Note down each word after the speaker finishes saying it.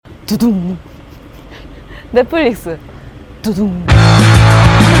ドドン。ネットフリックス。ドドン。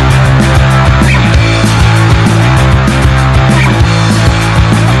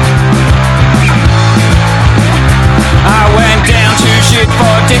I went down to shit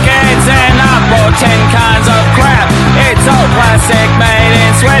for tickets and I bought 10 kinds of crap. It's all plastic made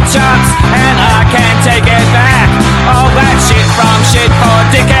in sweatshops and I can't take it back. All that shit from shit for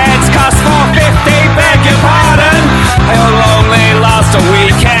tickets cost $4.50, beg your pardon. It'll only last a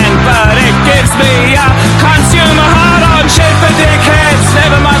weekend, but it gives me a consumer heart on shit for dickheads.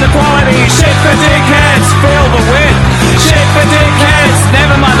 Never mind the quality, shit for dickheads. Feel the wit, shit for dickheads.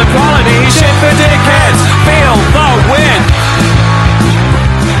 Never mind the quality, shit for dickheads. Feel the wit.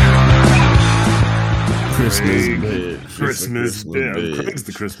 Christmas bitch. Christmas bitch. Craig's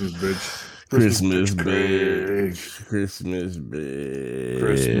the Christmas bitch. Christmas bitch. Christmas bitch.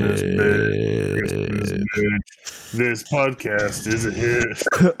 Christmas bitch. Christmas bitch. This podcast is a hit.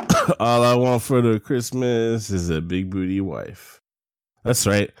 All I want for the Christmas is a big booty wife. That's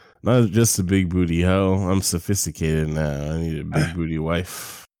right. Not just a big booty hoe. I'm sophisticated now. I need a big booty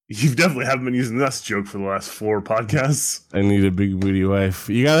wife. You definitely haven't been using this joke for the last 4 podcasts. I need a big booty wife.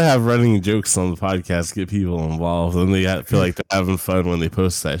 You gotta have running jokes on the podcast, get people involved, and they feel like they're having fun when they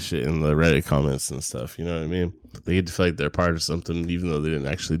post that shit in the Reddit comments and stuff. You know what I mean? They get to feel like they're part of something, even though they didn't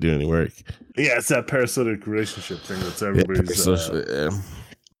actually do any work. Yeah, it's that parasitic relationship thing that's everybody's.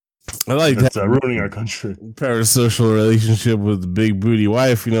 I like that's that ruining our country. Parasocial relationship with the big booty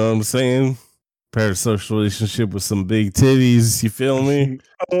wife. You know what I'm saying? Parasocial relationship with some big titties. You feel me?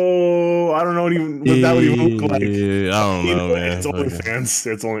 Oh, I don't know what that would even look like. I don't know, man. It's OnlyFans.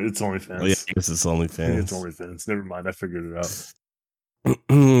 It's OnlyFans. Oh, yeah, I guess it's OnlyFans. It's OnlyFans. Never mind. I figured it out.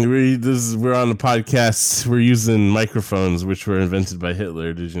 We're on the podcast. We're using microphones, which were invented by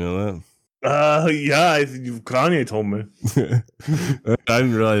Hitler. Did you know that? Yeah, Kanye told me. I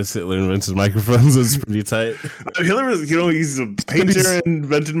didn't realize Hitler invented microphones. It's pretty tight. Hitler was, he's a painter and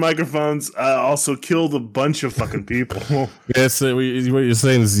invented microphones. Also killed a bunch of fucking people. Yeah, so what you're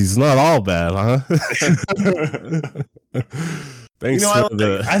saying is he's not all bad, huh? Thanks. I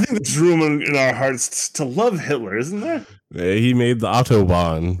think there's room in our hearts to love Hitler, isn't there? Yeah, he made the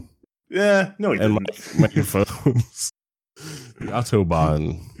Autobahn. Yeah, no, he didn't. Microphones. The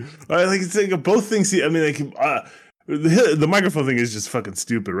Autobahn. It's like both things. The microphone thing is just fucking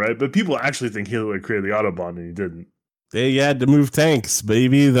stupid, right? But people actually think Hitler created the Autobahn and he didn't. They had to move tanks,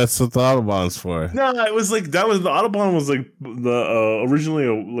 baby. That's what the Autobahn's for. No, it was like the Autobahn was like the originally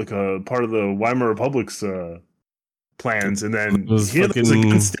a part of the Weimar Republic's plans, and then Hitler was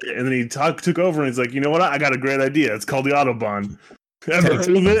against it, and then he took over, and he's like, you know what? I got a great idea. It's called the Autobahn. Ever heard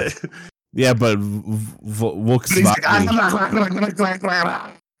of it? Yeah, but Volkswagen.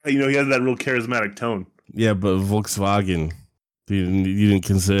 He had that real charismatic tone. Yeah, but Volkswagen. You didn't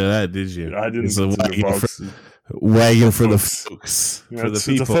consider that, did you? I didn't. It's a wagon for the folks. Yeah, for the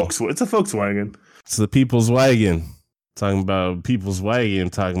people. It's a Volkswagen. It's the people's wagon. Talking about people's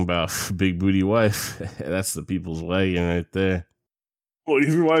wagon. Talking about big booty wife. That's the people's wagon right there. Well, if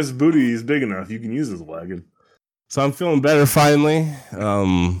your wife's booty is big enough, you can use this wagon. So I'm feeling better finally.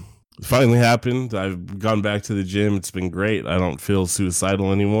 Finally happened. I've gone back to the gym. It's been great. I don't feel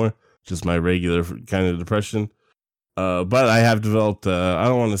suicidal anymore. Just my regular kind of depression. But I have developed, I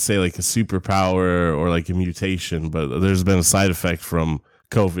don't want to say like a superpower or like a mutation, but there's been a side effect from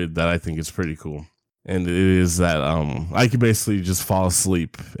COVID that I think is pretty cool. And it is that I can basically just fall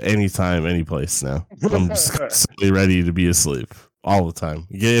asleep anytime, any place now. I'm just constantly ready to be asleep all the time.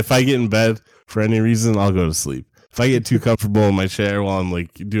 If I get in bed for any reason, I'll go to sleep. If I get too comfortable in my chair while I'm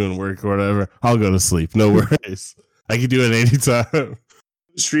like doing work or whatever, I'll go to sleep. No worries. I can do it anytime.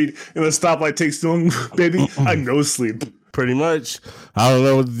 Street and the stoplight takes too long, baby. I can go to sleep. Pretty much. I don't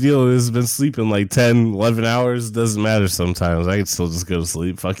know what the deal is. Been sleeping like 10, 11 hours. Doesn't matter sometimes. I can still just go to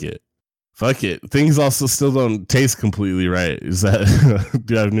sleep. Fuck it. Things also still don't taste completely right. Is that,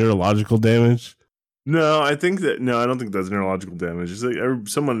 do I have neurological damage? No, I don't think that's neurological damage. It's like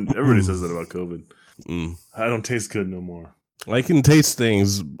everybody says that about COVID. I don't taste good no more. I can taste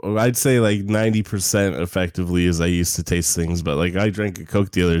things. I'd say like 90% effectively as I used to taste things. But like I drank a Coke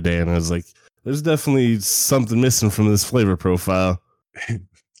the other day and I was like, there's definitely something missing from this flavor profile.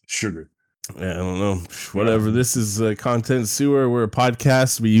 Sugar. Yeah, I don't know. Whatever. This is Content Sewer. We're a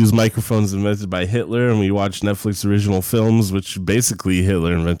podcast. We use microphones invented by Hitler and we watch Netflix original films, which basically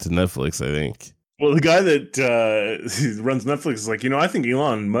Hitler invented Netflix, I think. Well, the guy that runs Netflix is like, I think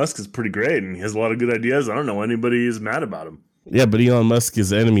Elon Musk is pretty great and he has a lot of good ideas. I don't know anybody is mad about him. Yeah, but Elon Musk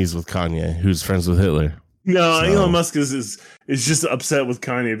is enemies with Kanye, who's friends with Hitler. No, Elon Musk is just upset with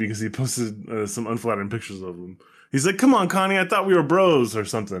Kanye because he posted some unflattering pictures of him. He's like, "Come on, Connie, I thought we were bros or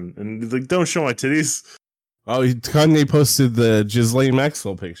something." And he's like, "Don't show my titties." Oh, Kanye posted the Ghislaine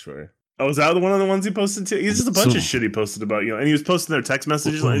Maxwell picture. Oh, was that one of the ones he posted too? He's just a bunch of shit he posted about, and he was posting their text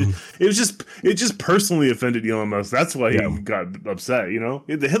messages. It just personally offended Elon Musk. That's why he got upset.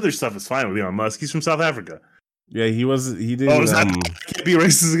 The Hitler stuff is fine with Elon Musk. He's from South Africa. Yeah, he didn't. Oh, I can't be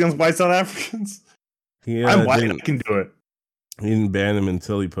racist against white South Africans. I'm white. I can do it. He didn't ban him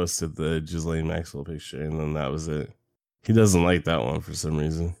until he posted the Ghislaine Maxwell picture, and then that was it. He doesn't like that one for some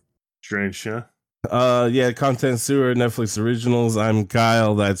reason. Strange, yeah. Content Sewer, Netflix Originals. I'm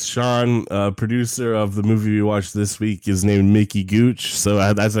Kyle. That's Sean. Producer of the movie we watched this week is named Mickey Gooch.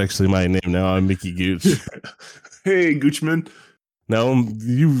 So that's actually my name now. I'm Mickey Gooch. Hey, Goochman. No,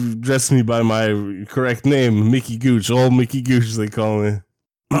 you addressed me by my correct name, Mickey Gooch. Old Mickey Gooch, they call me.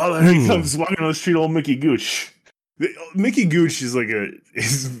 Oh, there he comes walking on the street, old Mickey Gooch. Mickey Gooch is like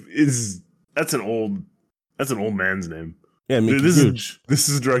that's an old man's name. Yeah, Mickey Gooch. This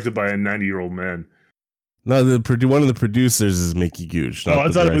is directed by a 90-year-old man. No, one of the producers is Mickey Gooch. I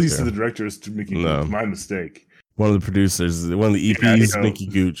thought at least the director is Mickey Gooch. My mistake. One of the producers, one of the EPs is Mickey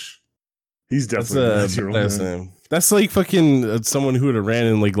Gooch. He's definitely a badass name. That's like fucking someone who would have ran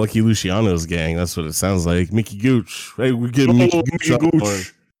in like Lucky Luciano's gang. That's what it sounds like. Mickey Gooch. Hey, we get Mickey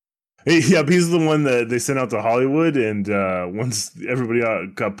Gooch. Hey, yeah, he's the one that they sent out to Hollywood, and once everybody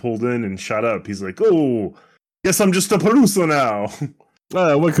got pulled in and shot up, he's like, "Oh, guess I'm just a producer now."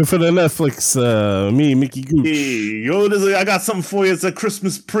 Working for the Netflix, me, Mickey Gooch. Hey, I got something for you. It's a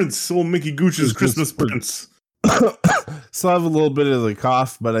Christmas Prince. Old Mickey Gooch's Christmas Prince. Still have a little bit of the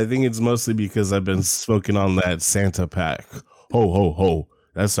cough, but I think it's mostly because I've been smoking on that Santa pack. Ho, ho, ho.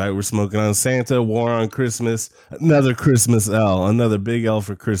 That's right, we're smoking on Santa, War on Christmas, another Christmas L, another big L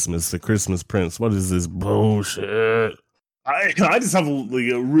for Christmas, the Christmas Prince. What is this bullshit? I just have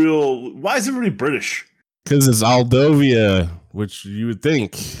like a real... Why is everybody British? Because it's Moldovia, which you would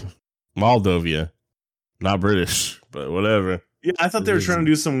think. Moldovia. Not British, but whatever. Yeah, I thought they were trying to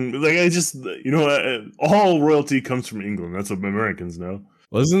do some... Like, all royalty comes from England. That's what Americans know.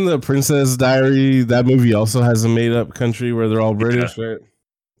 Wasn't the Princess Diary, that movie also has a made-up country where they're all British, right?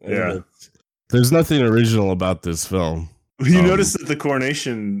 Yeah. There's nothing original about this film. You notice that the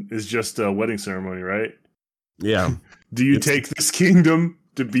coronation is just a wedding ceremony, right? Yeah. Do you take this kingdom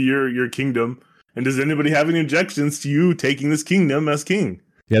to be your kingdom? And does anybody have any objections to you taking this kingdom as king?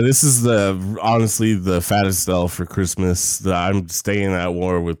 Yeah, this is honestly the fattest L for Christmas. I'm staying at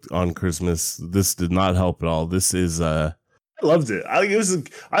war on Christmas. This did not help at all. This is I loved it. I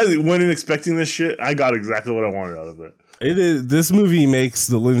went in expecting this shit. I got exactly what I wanted out of it. It is. This movie makes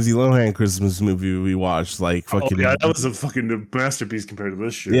the Lindsay Lohan Christmas movie we watched like fucking. Oh, yeah, that was a fucking masterpiece compared to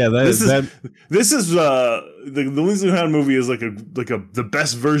this shit. Yeah, this is the Lindsay Lohan movie is like the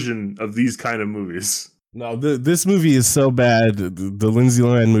best version of these kind of movies. No, this movie is so bad. The Lindsay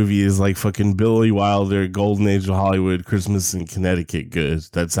Lohan movie is like fucking Billy Wilder, Golden Age of Hollywood, Christmas in Connecticut good.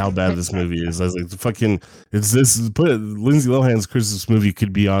 That's how bad this movie is. I was like, Lindsay Lohan's Christmas movie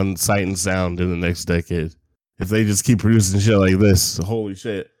could be on Sight and Sound in the next decade. If they just keep producing shit like this, holy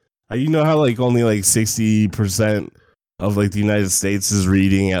shit. You know how like only like 60% of like the United States is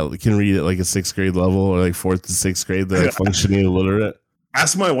can read at like a 6th grade level or like 4th to 6th grade, they're like functioning illiterate.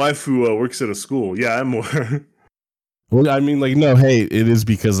 Ask my wife who works at a school. Yeah, I'm more. Well, I mean, like, no, hey, it is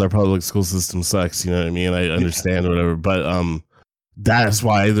because our public school system sucks. You know what I mean? I understand whatever, but that's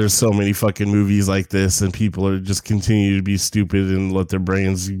why there's so many fucking movies like this, and people are just continue to be stupid and let their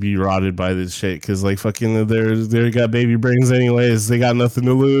brains be rotted by this shit. Because like fucking, they got baby brains anyways. They got nothing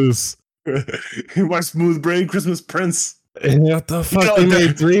to lose. My smooth brain Christmas Prince. What the fuck? They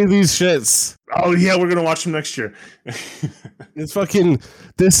made 3 of these shits. Oh yeah, we're gonna watch them next year. It's fucking.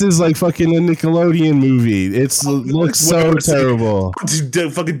 This is like fucking a Nickelodeon movie. Looks so terrible.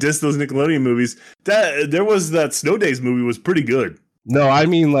 Fucking diss those Nickelodeon movies. There was that Snow Days movie was pretty good. No, I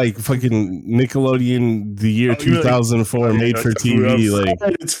mean like fucking Nickelodeon, the year 2004, made for TV.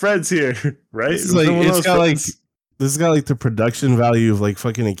 Like it's Fred's here, right? This got like the production value of like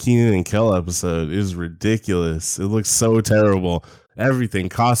fucking a Keenan and Kel episode. It is ridiculous. It looks so terrible. Everything,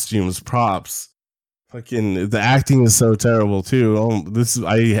 costumes, props, fucking the acting is so terrible too. This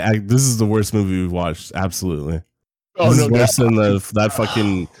is the worst movie we've watched. Absolutely. This is worse than that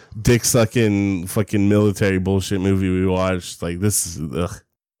fucking dick sucking fucking military bullshit movie we watched. Like this is ugh.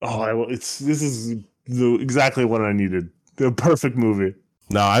 This is exactly what I needed. The perfect movie.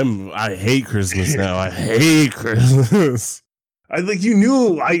 No, I hate Christmas now. I hate Christmas. You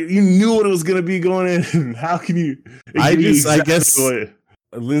knew what it was gonna be going in. How can you? I guess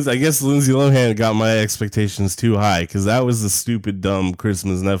Lindsay Lohan got my expectations too high because that was a stupid, dumb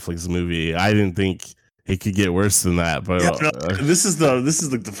Christmas Netflix movie. I didn't think it could get worse than that. But this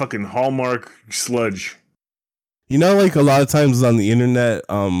is like the fucking Hallmark sludge. You know, like a lot of times on the internet,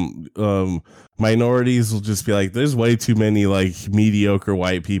 minorities will just be like, "There's way too many like mediocre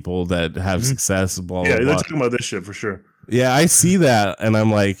white people that have success." Blah, yeah, blah, they're blah. talking about this shit for sure. Yeah, I see that, and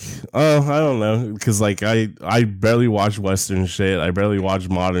I'm like, oh, I don't know, because like I barely watch Western shit. I barely watch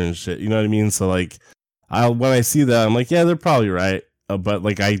modern shit. You know what I mean? So like, when I see that, I'm like, yeah, they're probably right. But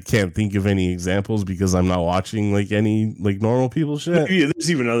like, I can't think of any examples because I'm not watching like any like normal people shit. Yeah, there's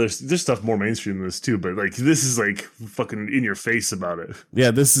even there's stuff more mainstream than this too, but like this is like fucking in your face about it.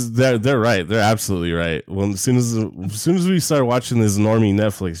 Yeah, they're right. They're absolutely right. Well, as soon as we start watching this normie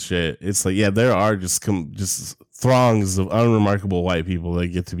Netflix shit, it's like, yeah, there are just throngs of unremarkable white people that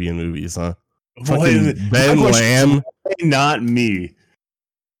get to be in movies, huh? Fucking Ben Lamb, not me.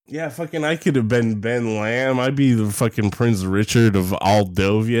 Yeah, fucking, I could have been Ben Lamb. I'd be the fucking Prince Richard of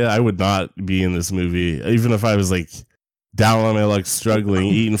Aldovia. I would not be in this movie, even if I was like down on my luck, struggling,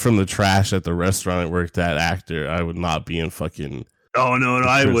 eating from the trash at the restaurant I worked at. Actor, I would not be in fucking. Oh no,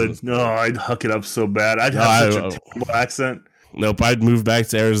 I would. No, I'd huck it up so bad. I'd have such a terrible accent. Nope, I'd move back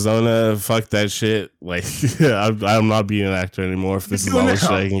to Arizona. Fuck that shit. Like, I'm not being an actor anymore. If this is all the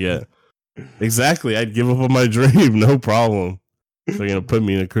shit I can get. Exactly, I'd give up on my dream. No problem. They're gonna put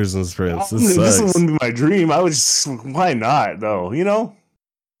me in a Christmas Prince. This wouldn't be my dream. I would just, why not though? You know?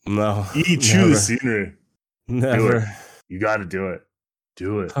 No. Chew the scenery. Never. You got to do it.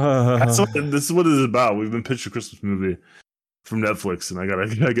 Do it. This is what it is about. We've been pitched a Christmas movie from Netflix, and I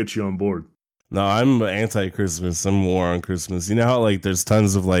gotta get you on board. No, I'm anti-Christmas. I'm war on Christmas. You know how like there's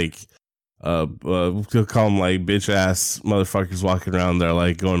tons of like we'll call them like bitch ass motherfuckers walking around there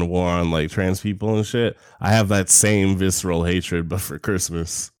like going to war on like trans people and shit. I have that same visceral hatred, but for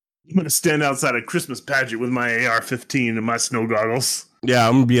Christmas. I'm gonna stand outside a Christmas pageant with my AR-15 and my snow goggles. Yeah,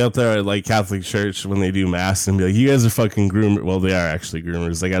 I'm gonna be out there at like Catholic church when they do mass and be like, "You guys are fucking groomers." Well, they are actually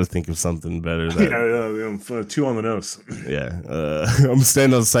groomers. I got to think of something better. Yeah, two on the nose. Yeah, I'm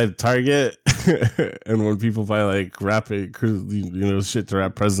standing outside Target, and when people buy like wrapping, shit to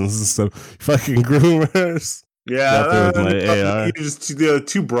wrap presents and stuff, fucking groomers. Yeah, with my AR. You're just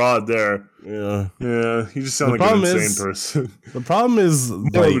too broad there. Yeah. You just sound like an insane person. The problem is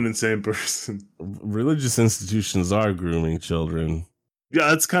more of an insane person. Religious institutions are grooming children. Yeah,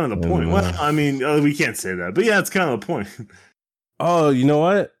 that's kind of the point. Well, I mean, we can't say that, but yeah, it's kind of the point. Oh, you know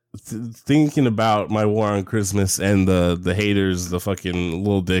what? Thinking about my war on Christmas and the haters, the fucking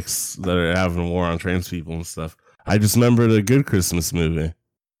little dicks that are having war on trans people and stuff, I just remembered a good Christmas movie,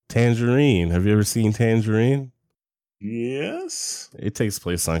 Tangerine. Have you ever seen Tangerine? Yes. It takes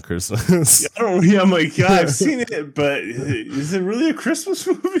place on Christmas. I'm like, yeah, I've seen it, but is it really a Christmas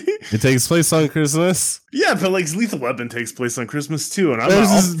movie? It takes place on Christmas? Yeah, but like Lethal Weapon takes place on Christmas too. And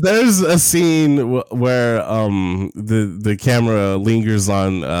there's a scene where the camera lingers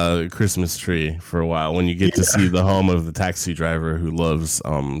on a Christmas tree for a while when you get to see the home of the taxi driver who loves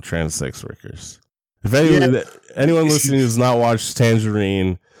trans sex workers. If anyone listening who's not watched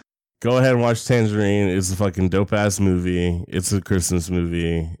Tangerine, go ahead and watch Tangerine. It's a fucking dope ass movie. It's a Christmas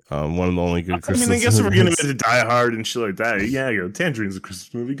movie. One of the only good Christmas movies. I guess if we're gonna get to Die Hard and shit like that, yeah, Tangerine's a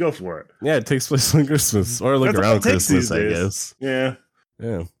Christmas movie. Go for it. Yeah, it takes place on Christmas or like around Christmas, I guess. Yeah.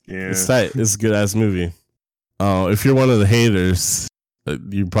 It's tight. It's a good ass movie. If you're one of the haters,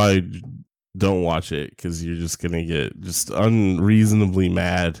 you probably don't watch it because you're just gonna get just unreasonably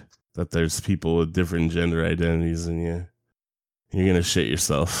mad that there's people with different gender identities than you. You're gonna shit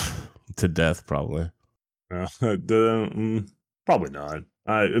yourself to death, probably. Probably not.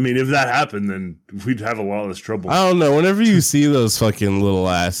 I mean, if that happened, then we'd have a lot less trouble. I don't know. Whenever you see those fucking little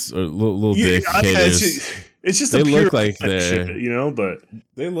ass or little dick haters, it's just they look like they're shit, but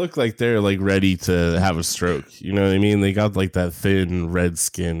they look like they're like ready to have a stroke. You know what I mean? They got like that thin red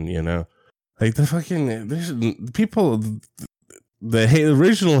skin. Like the fucking there's people. The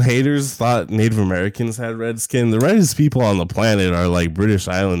original haters thought Native Americans had red skin. The reddest people on the planet are like British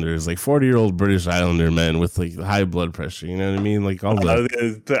Islanders, like 40-year-old British Islander men with like high blood pressure. You know what I mean? Like all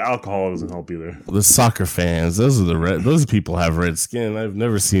the alcohol doesn't help either. The soccer fans, those people have red skin. I've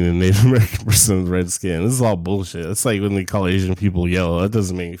never seen a Native American person with red skin. This is all bullshit. It's like when they call Asian people yellow. That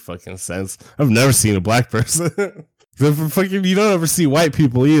doesn't make any fucking sense. I've never seen a black person. You don't ever see white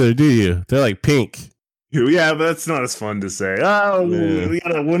people either, do you? They're like pink. Yeah, but that's not as fun to say. Oh, yeah. We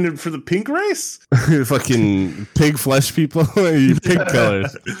got a win for the pink race? Fucking pig flesh people. You pig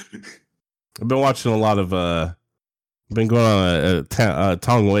colors. I've been watching a lot of I've been going on a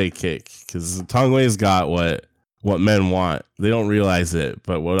Tong Wei kick because Tong Wei's got what men want. They don't realize it,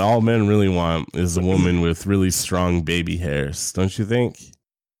 but what all men really want is a woman with really strong baby hairs. Don't you think?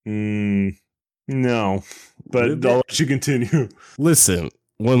 No, but I'll let you continue. Listen,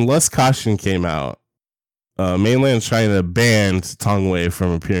 when Less Caution came out, mainland China banned Tong Wei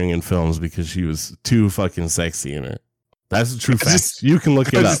from appearing in films because she was too fucking sexy in it. That's a true fact. You can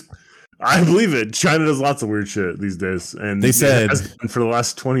look it up. I believe it. China does lots of weird shit these days, and they said for the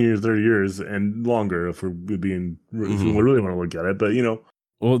last 20 years, 30 years, and longer if we're being if we really want to look at it. But you know,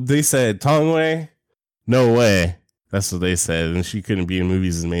 well, they said Tong Wei, no way. That's what they said, and she couldn't be in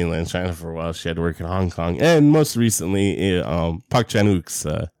movies in mainland China for a while. She had to work in Hong Kong, and most recently, Park Chan-wook's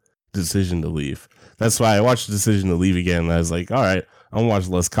decision to leave. That's why I watched Decision to Leave again. And I was like, all right, I'm gonna watch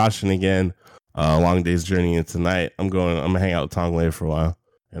Less Caution again. Long Day's Journey into Night. I'm gonna hang out with Tong Wei for a while.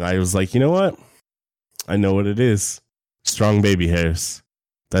 And I was like, you know what? I know what it is. Strong baby hairs.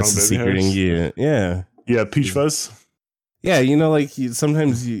 That's the secret ingredient. Yeah. Yeah, peach fuzz. Yeah, you know, like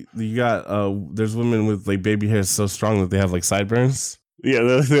sometimes you got there's women with like baby hairs so strong that they have like sideburns. Yeah,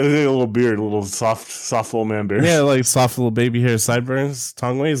 they're a little beard, a little soft little man beard. Yeah, like soft little baby hair sideburns.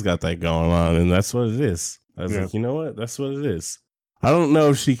 Tong Wei's got that going on, and that's what it is. I was like, you know what? That's what it is. I don't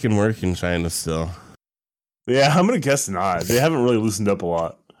know if she can work in China still. Yeah, I'm gonna guess not. They haven't really loosened up a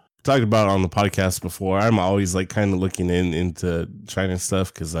lot. Talked about it on the podcast before. I'm always like kind of looking into China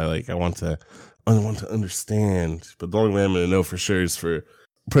stuff because I want to understand. But the only way I'm gonna know for sure is for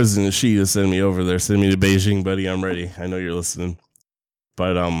President Xi to send me over there. Send me to Beijing, buddy. I'm ready. I know you're listening.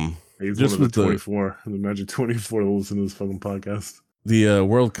 But he's just with the 24, the magic 24 to listen to this fucking podcast. The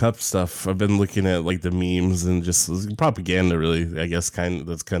World Cup stuff. I've been looking at like the memes and just propaganda. Really, I guess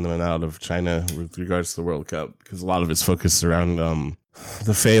that's kind of out of China with regards to the World Cup because a lot of it's focused around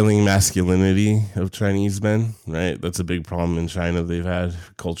the failing masculinity of Chinese men, right? That's a big problem in China they've had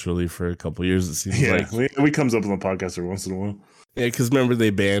culturally for a couple of years, it seems like. We comes up on the podcast every once in a while. Yeah, because remember they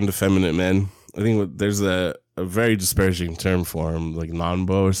banned effeminate men. I think there's a very disparaging term for them, like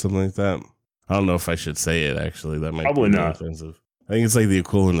non-bo or something like that. I don't know if I should say it, actually. That might probably be not offensive. I think it's like the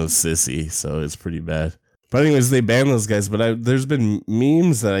equivalent of sissy, so it's pretty bad. But anyways, they banned those guys, but there's been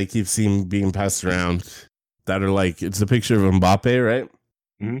memes that I keep seeing being passed around that are like, it's a picture of Mbappe, right?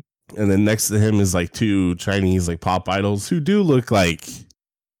 Mm-hmm. And then next to him is like two Chinese like pop idols who do look like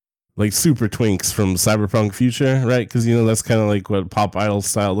super twinks from Cyberpunk Future, right? Because you know that's kind of like what pop idol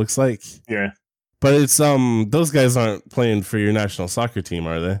style looks like. Yeah. But it's those guys aren't playing for your national soccer team,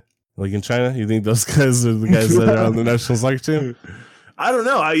 are they? Like in China, you think those guys are the guys that are on the national soccer team? I don't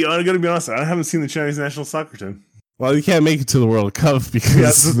know. I gotta be honest. I haven't seen the Chinese national soccer team. Well, you can't make it to the World Cup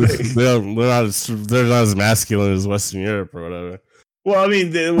because they're not as masculine as Western Europe or whatever. Well, I mean,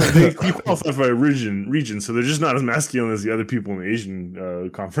 they qualify for a region, so they're just not as masculine as the other people in the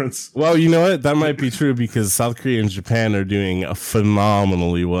Asian conference. Well, you know what? That might be true because South Korea and Japan are doing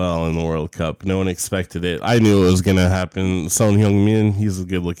phenomenally well in the World Cup. No one expected it. I knew it was going to happen. Son Heung-min, he's a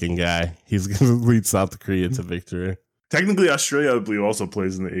good-looking guy. He's going to lead South Korea to victory. Technically, Australia, I believe, also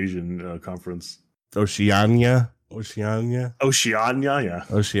plays in the Asian conference. Oceania, yeah. Oceania.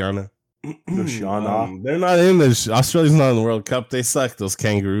 They're not in this. Australia's not in the World Cup. They suck. Those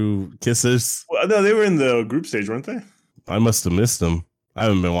kangaroo kissers. Well, no, they were in the group stage, weren't they? I must have missed them. I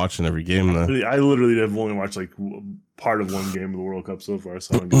haven't been watching every game though. I literally have only watched like part of one game of the World Cup so far,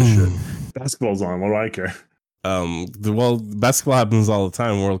 so I don't give a shit. Basketball's on. What do I care? Basketball happens all the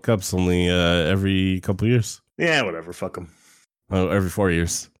time. World Cup's only every couple years. Yeah, whatever. Fuck them. Oh, every 4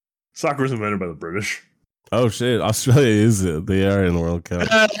 years. Soccer was invented by the British. Oh shit! Australia is it? They are in the World Cup.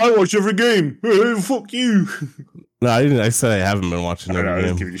 I watch every game. Fuck you. No, I didn't. I said I haven't been watching every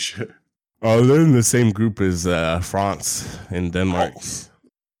game. I give you shit. Oh, they're in the same group as France and Denmark.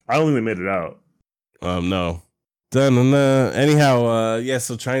 I don't think they made it out. No. Anyhow, yeah.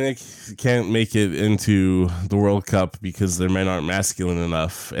 So China can't make it into the World Cup because their men aren't masculine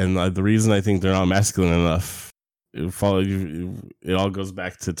enough, and the reason I think they're not masculine enough. It all goes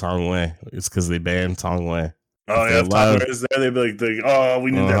back to Tong Wei. It's because they banned Tong Wei. Oh yeah, if Tong Wei is there, they'd be like, "Oh,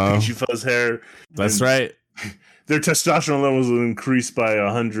 we need that peachy fuzz hair." That's right. Their testosterone levels will increase by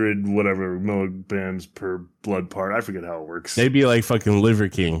 100 whatever milligrams per blood part. I forget how it works. They'd be like fucking Liver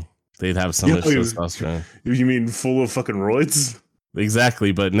King. They'd have so much testosterone. You mean full of fucking roids?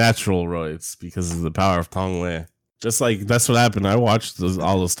 Exactly, but natural roids because of the power of Tong Wei. Just like that's what happened. I watched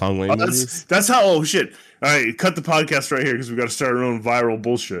all those Tong Wei movies. That's how. Oh shit! All right, cut the podcast right here because we got to start our own viral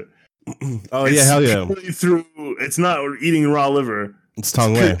bullshit. Oh yeah, hell yeah! It's not eating raw liver. It's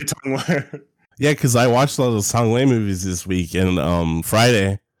Tong Wei. Yeah, because I watched all those Tong Wei movies this week, and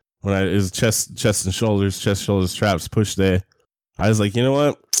Friday when it was chest and shoulders, traps, push day. I was like, you know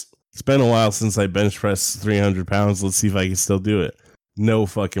what? It's been a while since I bench pressed 300 pounds. Let's see if I can still do it. No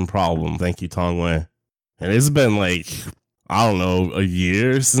fucking problem. Thank you, Tong Wei. And it's been like, I don't know, a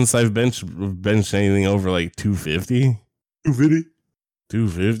year since I've benched anything over like 250. 250?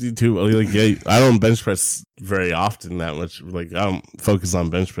 252. Like, yeah, I don't bench press very often that much. Like, I don't focus on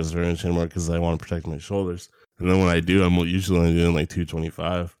bench press very much anymore because I want to protect my shoulders. And then when I do, I'm usually only doing like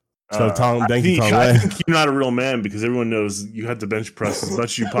 225. So, Tom, thank you, Tom. I think you're not a real man because everyone knows you have to bench press as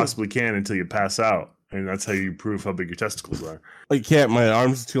much as you possibly can until you pass out. And that's how you prove how big your testicles are. I can't. My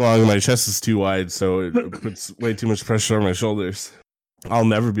arms are too long and my chest is too wide, so it puts way too much pressure on my shoulders. I'll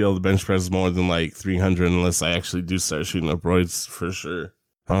never be able to bench press more than like 300 unless I actually do start shooting up roids for sure.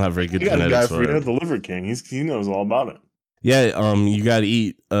 I don't have very good genetics. You got a guy for you, the Liver King. He knows all about it. Yeah, you got to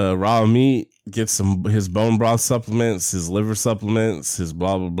eat raw meat, get his bone broth supplements, his liver supplements, his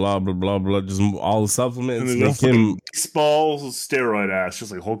blah blah blah blah blah blah, just all the supplements. And make him baseball steroid ass,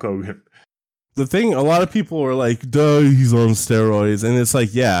 just like Hulk Hogan. The thing, a lot of people are like, duh, he's on steroids. And it's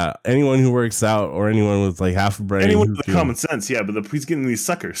like, yeah, anyone who works out or anyone with like half a brain. Anyone with common sense, yeah, but he's getting these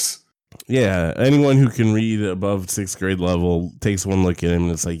suckers. Yeah, anyone who can read above 6th grade level takes one look at him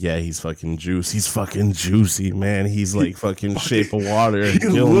and it's like, yeah, he's fucking juice. He's fucking juicy, man. He's like fucking shape of water.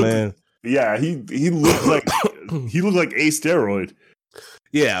 Man. Yeah, he looked like he looked like a steroid.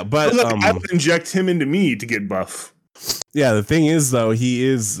 Yeah, but I would inject him into me to get buff. Yeah, the thing is, though, he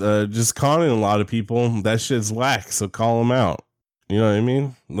is just conning a lot of people. That shit's whack, so call him out. You know what I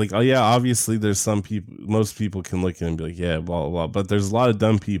mean? Like, oh, yeah, obviously there's some people, most people can look at him and be like, yeah, blah, blah, blah. But there's a lot of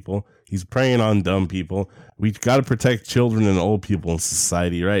dumb people. He's preying on dumb people. We got to protect children and old people in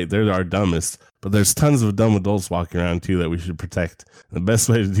society, right? They're our dumbest. But there's tons of dumb adults walking around, too, that we should protect. And the best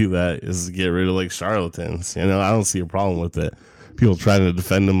way to do that is to get rid of, like, charlatans. You know, I don't see a problem with it. People trying to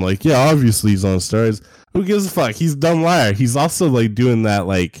defend him like, yeah, obviously he's on steroids. Who gives a fuck? He's a dumb liar. He's also like doing that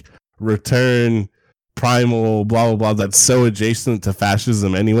like return primal blah blah blah that's so adjacent to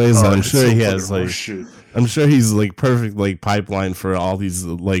fascism anyways. I'm sure he has like I'm sure he's like perfect like pipeline for all these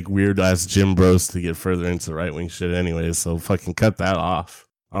like weird ass gym bros to get further into right wing shit anyways. So fucking cut that off.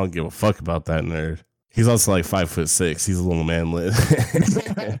 I don't give a fuck about that nerd. He's also like 5'6". He's a little manlet.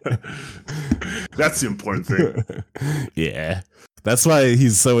 That's the important thing. Yeah. That's why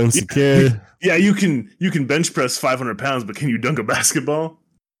he's so insecure. Yeah, you can bench press 500 pounds, but can you dunk a basketball?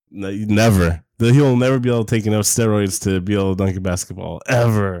 No, never. He'll never be able to take enough steroids to be able to dunk a basketball.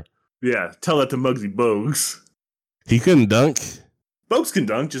 Ever. Yeah, tell that to Muggsy Bogues. He couldn't dunk? Bogues can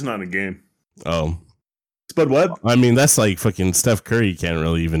dunk, just not in a game. Oh. Spud Webb? I mean, that's like fucking Steph Curry can't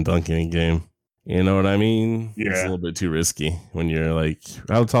really even dunk in a game. You know what I mean? Yeah. It's a little bit too risky when you're like,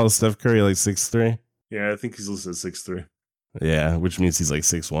 how tall is Steph Curry? Like 6'3"? Yeah, I think he's listed at 6'3". Yeah, which means he's like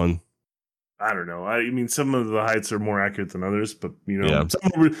 6'1". I don't know. I mean, some of the heights are more accurate than others, but you know,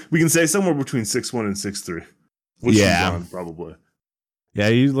 we can say somewhere between 6'1" and 6'3". Which is John, probably. Yeah,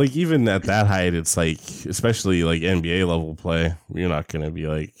 you like even at that height, it's like, especially like NBA level play, you're not gonna be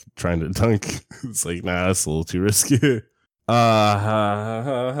like trying to dunk. It's like, nah, that's a little too risky.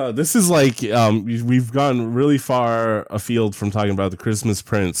 This is like we've gone really far afield from talking about the Christmas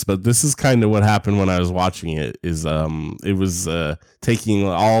Prince, but this is kind of what happened when I was watching it. Is it was taking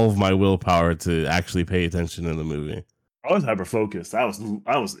all of my willpower to actually pay attention to the movie. I was hyper focused. I was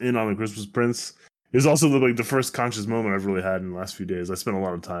in on the Christmas Prince. It was also the first conscious moment I've really had in the last few days. I spent a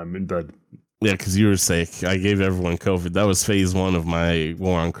lot of time in bed. Yeah, because you were sick. I gave everyone COVID. That was phase 1 of my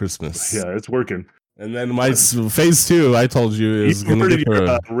war on Christmas. Yeah, it's working. And then my phase 2, I told you, is going to get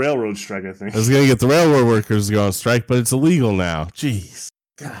the railroad strike, I think. I was going to get the railroad workers to go on strike, but it's illegal now. Jeez.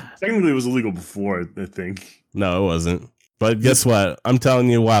 God. Technically, it was illegal before, I think. No, it wasn't. But guess what? I'm telling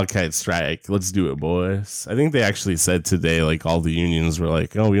you, Wildcat strike. Let's do it, boys. I think they actually said today, like, all the unions were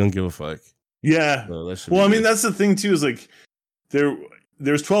like, oh, we don't give a fuck. Yeah. So well, I mean, that's the thing, too, is like,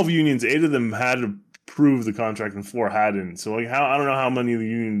 there's 12 unions. 8 of them had to approve the contract and 4 hadn't. So like I don't know how many of the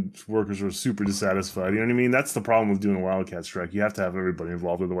union workers were super dissatisfied. You know what I mean? That's the problem with doing a wildcat strike. You have to have everybody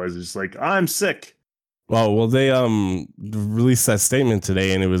involved, otherwise it's just like, I'm sick. Well, they released that statement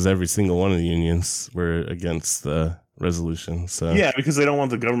today, and it was every single one of the unions were against the resolution. So yeah, because they don't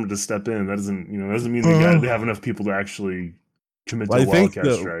want the government to step in. That doesn't mean they have enough people to actually commit to a wildcat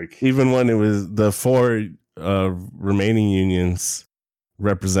strike. Even when it was the 4 remaining unions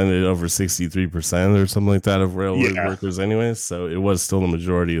represented over 63% or something like that of railroad workers anyways, so it was still the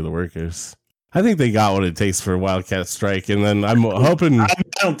majority of the workers. I think they got what it takes for a wildcat strike, and then I'm hoping... I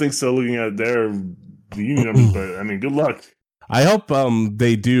don't think so, looking at the union numbers, but I mean, good luck. I hope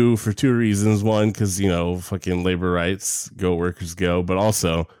they do for 2 reasons. One, because, you know, fucking labor rights, go workers go, but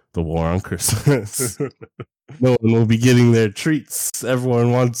also the war on Christmas. No one will be getting their treats.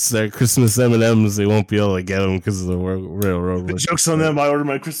 Everyone wants their Christmas M&Ms. They won't be able to get them because of the railroad. The joke's on them. I ordered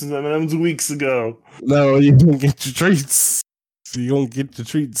my Christmas M&Ms weeks ago. No, you don't get your treats. You don't get your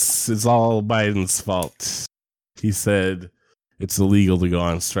treats. It's all Biden's fault. He said it's illegal to go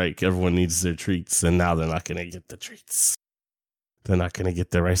on strike. Everyone needs their treats, and now they're not going to get the treats. They're not going to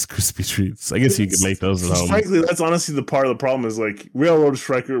get their Rice Krispie treats. I guess you could make those at home. Frankly, that's honestly the part of the problem is like railroad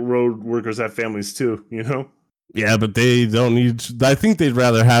strike road workers have families too, you know? Yeah, but they don't need. I think they'd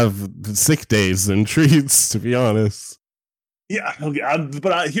rather have sick days than treats, to be honest. Yeah,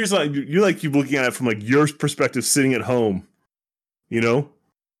 okay, here's what you like. You're looking at it from like your perspective, sitting at home. You know?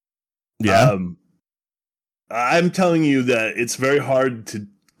 Yeah. I'm telling you that it's very hard to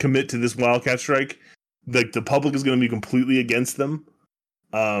commit to this wildcat strike. Like the public is going to be completely against them.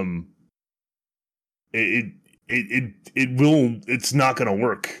 It's not going to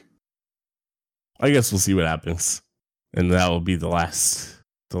work. I guess we'll see what happens, and that will be the last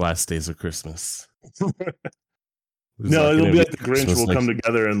days of Christmas. No, it'll be like the Grinch will come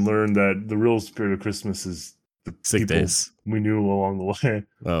together and learn that the real spirit of Christmas is the sick days we knew along the way.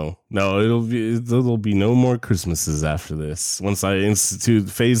 Oh no, there'll be no more Christmases after this. Once I institute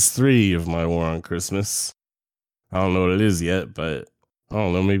phase 3 of my war on Christmas, I don't know what it is yet, but I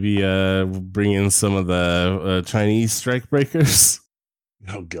don't know. Maybe bring in some of the Chinese strike breakers.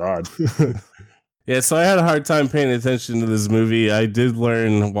 Oh God. Yeah, so I had a hard time paying attention to this movie. I did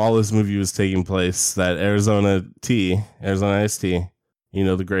learn while this movie was taking place that Arizona iced tea,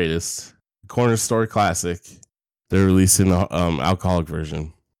 the greatest corner store classic, they're releasing an alcoholic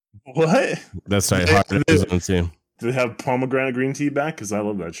version. What? That's right. Arizona tea. Do they have pomegranate green tea back? Because I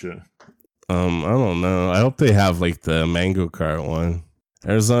love that shit. I don't know. I hope they have like the mango cart one.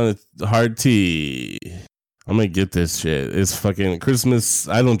 Arizona hard tea. I'm gonna get this shit. It's fucking Christmas.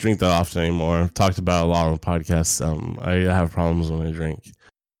 I don't drink that often anymore. I've talked about it a lot on the podcast. I have problems when I drink,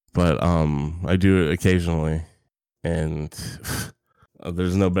 but I do it occasionally, and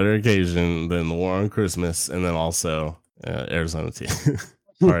there's no better occasion than the war on Christmas, and then also Arizona tea.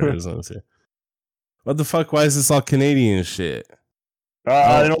 Hard Arizona tea. What the fuck? Why is this all Canadian shit?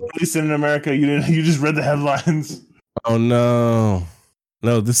 I don't release it in America. You just read the headlines. Oh no,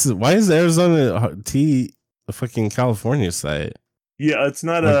 why is Arizona tea a fucking California site? Yeah, it's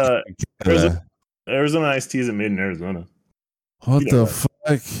not Arizona iced tea isn't made in Arizona. What the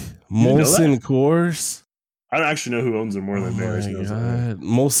fuck? Molson Coors? I don't actually know who owns it more than Bears knows.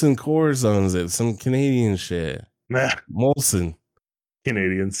 Molson Coors owns it. Some Canadian shit. Nah. Molson.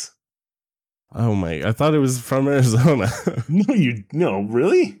 Canadians. Oh my! I thought it was from Arizona. No,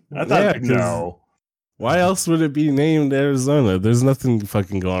 really? I thought no. Why else would it be named Arizona? There's nothing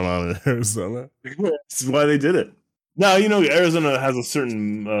fucking going on in Arizona. That's why they did it. Now, Arizona has a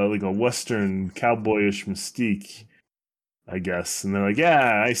certain, like a Western cowboyish mystique, I guess. And they're like,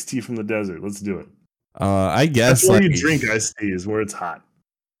 yeah, iced tea from the desert. Let's do it. I guess. That's where you drink iced tea, is where it's hot.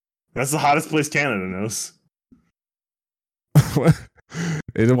 That's the hottest place Canada knows.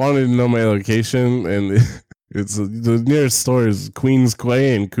 They wanted to know my location, and it's the nearest store is Queens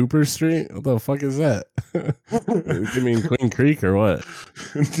Quay and Cooper Street. What the fuck is that? You mean Queen Creek or what?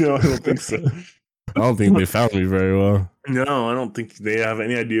 No, I don't think so. I don't think they found me very well. No, I don't think they have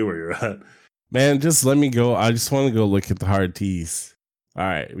any idea where you're at. Man, just let me go. I just want to go look at the hard teas. All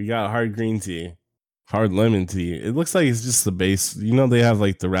right, we got hard green tea, hard lemon tea. It looks like it's just the base. They have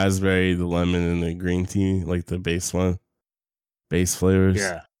like the raspberry, the lemon, and the green tea, like the base one. Base flavors.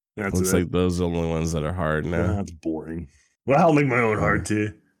 Yeah. Looks like those are the only ones that are hard now. That's boring. Well, I'll make my own hard tea.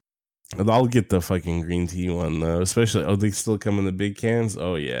 I'll get the fucking green tea one though. Especially, they still come in the big cans?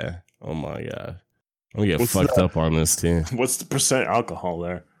 Oh yeah. Oh my god. I'm gonna get fucked up on this tea. What's the percent alcohol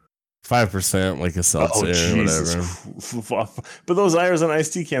there? 5%, like a seltzer or whatever. But those Arizona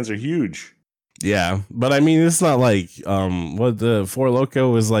iced tea cans are huge. Yeah, but I mean, it's not like what the Four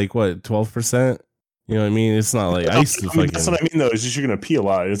Loko was like. What 12%? You know what I mean? It's not like I used to fucking. That's what I mean, though. Is just you're gonna pee a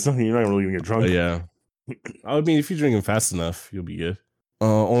lot. It's nothing. You're not really gonna get drunk. Yeah. I mean, if you drink them fast enough, you'll be good.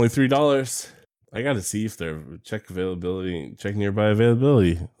 Only $3. I gotta see if they're check nearby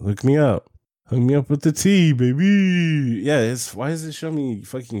availability. Look me up. Hook me up with the tea, baby. Yeah. Why does it show me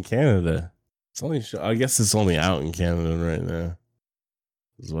fucking Canada? It's only. I guess it's only out in Canada right now.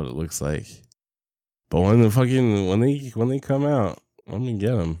 Is what it looks like. But when they come out, I'm gonna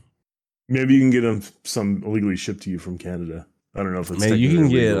get them. Maybe you can get them some illegally shipped to you from Canada. I don't know if it's. Man, you can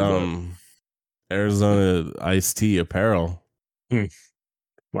get Arizona iced tea apparel. Well,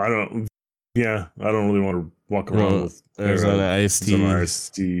 I don't really want to walk around with Arizona iced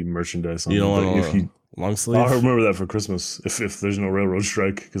tea merchandise. You don't want long sleeve? I'll remember that for Christmas if there's no railroad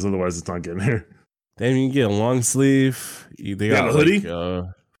strike, because otherwise it's not getting here. Then you can get a long sleeve. They got a hoodie? like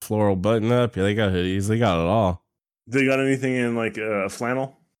floral button up. Yeah, they got hoodies. They got it all. They got anything in like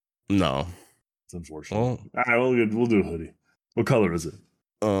flannel? No. It's unfortunate. Well, All right, we'll do a hoodie. What color is it?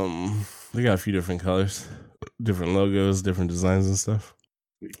 they got a few different colors, different logos, different designs and stuff.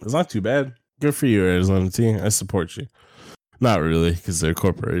 It's not too bad. Good for you, Arizona T. I support you. Not really, because they're a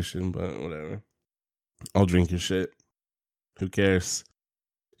corporation, but whatever. I'll drink your shit. Who cares?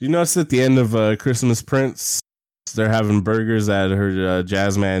 You notice at the end of Christmas Prince, they're having burgers at her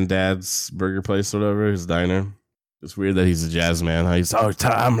Jazzman dad's burger place or whatever, his diner. It's weird that he's a jazz man. He's always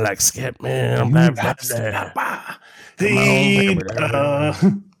I'm like Skip, man. Well,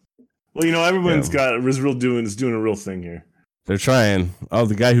 everyone's is doing a real thing here. They're trying. Oh,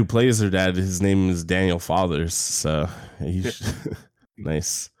 the guy who plays their dad, his name is Daniel Fathers. So he's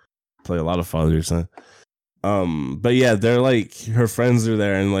nice. Play a lot of fathers, huh? But yeah, they're like her friends are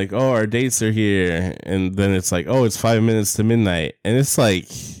there and like, oh, our dates are here, and then it's like, oh, it's 5 minutes to midnight, and it's like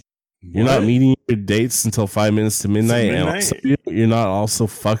you're not meeting your dates until 5 minutes to midnight, and also, you're not also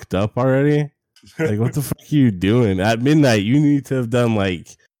fucked up already. Like, what the fuck are you doing at midnight? You need to have done like,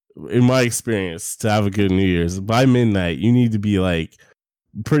 in my experience, to have a good New Year's. By midnight, you need to be like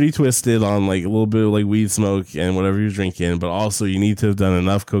pretty twisted on like a little bit of like weed smoke and whatever you're drinking, but also you need to have done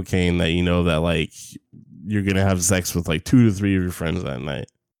enough cocaine that you know that like you're gonna have sex with like 2 to 3 of your friends that night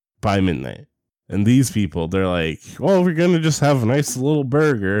by midnight. And these people, they're like, well, we're gonna just have a nice little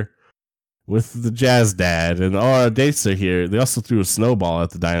burger with the jazz dad, and our dates are here. They also threw a snowball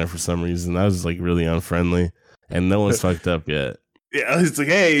at the diner for some reason. That was like really unfriendly, and no one's fucked up yet. Yeah, it's like,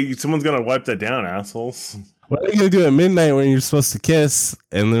 hey, someone's gonna wipe that down, assholes. What are you gonna do at midnight when you're supposed to kiss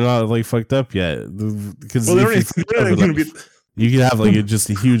and they're not like fucked up yet? Because you could have like just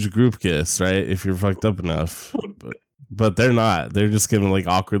a huge group kiss, right? If you're fucked up enough, but they're not. They're just gonna like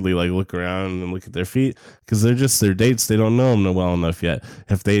awkwardly like look around and look at their feet because they're just their dates. They don't know them well enough yet.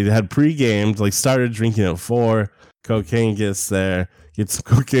 If they had pre-gamed, like started drinking at 4, cocaine gets there, get some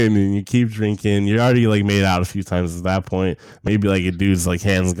cocaine, and you keep drinking. You're already like made out a few times at that point. Maybe like a dude's like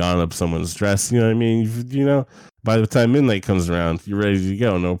hands gone up someone's dress. You know what I mean? You know, by the time midnight comes around, you're ready to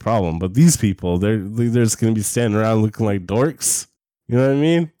go, no problem. But these people, they're just gonna be standing around looking like dorks. You know what I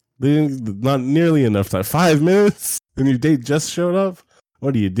mean? They didn't, not nearly enough time. 5 minutes, and your date just showed up.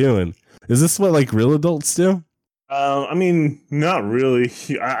 What are you doing? Is this what like real adults do? I mean, not really.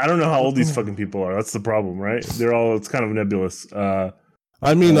 I don't know how old these fucking people are. That's the problem, right? It's kind of nebulous.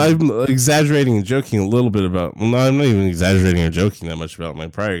 I mean, I'm exaggerating and joking a little bit about. Well, no, I'm not even exaggerating or joking that much about my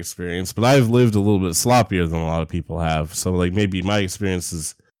prior experience, but I've lived a little bit sloppier than a lot of people have. So, like, maybe my experience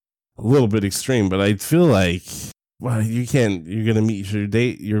is a little bit extreme, but I feel like, well, you're gonna meet your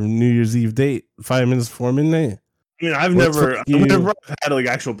date, your New Year's Eve date, 5 minutes before midnight. I mean, I've never had like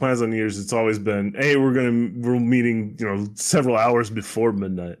actual plans on New Year's. It's always been, hey, we're meeting, several hours before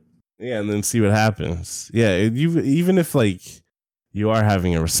midnight. Yeah, and then see what happens. Yeah, even if like you are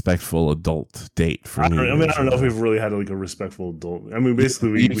having a respectful adult date for New Year's. I don't know if we've really had like a respectful adult. I mean,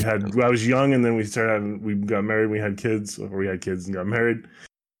 basically, I was young, and then we got married, we had kids, or we had kids and got married.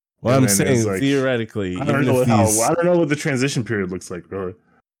 Well, I'm saying like, theoretically, I don't know what the transition period looks like, really.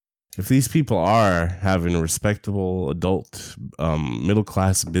 If these people are having a respectable adult, middle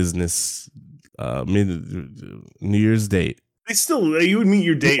class business, New Year's date, you would meet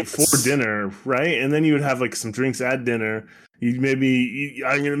your date for dinner, right? And then you would have like some drinks at dinner. You'd maybe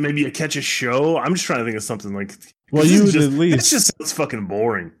catch a show. I'm just trying to think of something like. Well, it's just fucking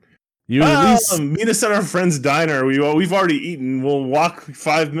boring. You at least meet us at our friend's diner. We've already eaten. We'll walk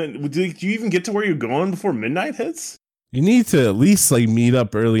 5 minutes. Do you even get to where you're going before midnight hits? You need to at least like meet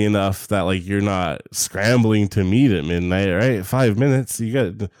up early enough that like you're not scrambling to meet at midnight, right? 5 minutes.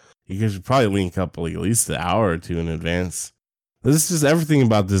 You should probably link up like at least an hour or two in advance. This is just everything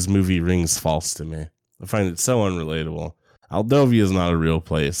about this movie rings false to me. I find it so unrelatable. Aldovia is not a real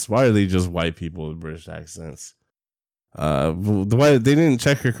place. Why are they just white people with British accents? The way they didn't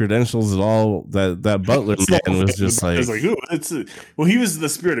check her credentials at all. That butler man was just like, well, he was the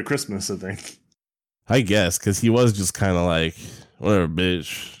spirit of Christmas, I think. I guess because he was just kind of like, whatever,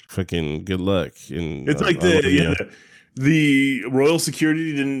 bitch, fucking good luck. And it's like the royal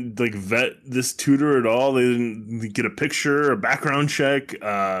security didn't like vet this tutor at all. They didn't get a picture, a background check,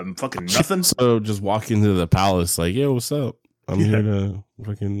 fucking nothing. So just walk into the palace like, yo, what's up? I'm here to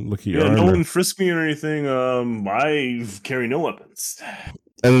fucking look at your armor. No one frisked me or anything. I carry no weapons.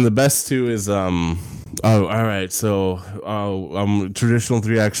 And then the best too is all right. So traditional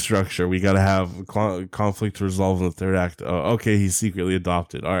 3-act structure. We got to have conflict resolved in the 3rd act. Okay, he's secretly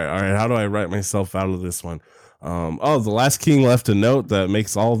adopted. All right. How do I write myself out of this one? The last king left a note that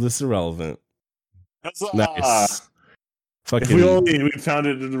makes all of this irrelevant. Nice. If we found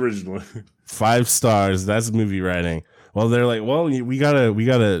it originally. 5 stars. That's movie writing. Well, they're like, well, we gotta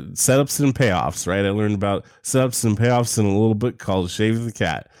setups and payoffs, right? I learned about setups and payoffs in a little book called Shave the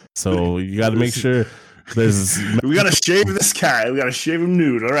Cat. So you got to make sure there's. We gotta shave this cat. We gotta shave him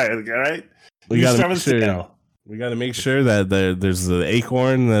nude. All right. We gotta make sure. We got to make sure that there's the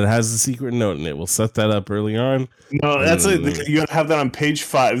acorn that has the secret note in it. We'll set that up early on. No, that's you gotta have that on page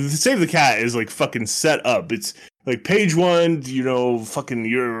 5. Save the Cat is like fucking set up. It's like page 1, fucking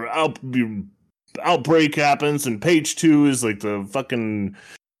your outbreak happens, and page 2 is like the fucking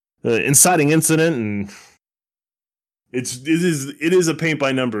inciting incident, and it is a paint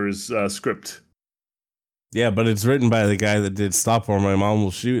by numbers script. Yeah, but it's written by the guy that did Stop or My Mom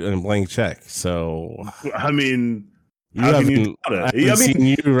Will Shoot and Blank Check. So I mean, I haven't seen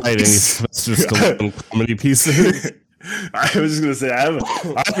you write any Sylvester Stallone comedy pieces. I was just gonna say I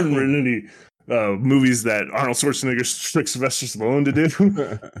haven't written any movies that Arnold Schwarzenegger tricked Sylvester Stallone to do.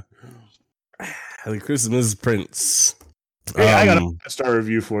 The Christmas Prince. Hey, I got a 5-star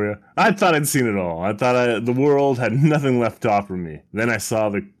review for you. I thought I'd seen it all. I thought the world had nothing left to offer me. Then I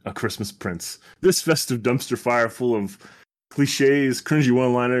saw A Christmas Prince. This festive dumpster fire full of cliches, cringy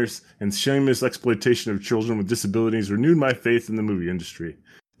one-liners, and shameless exploitation of children with disabilities renewed my faith in the movie industry.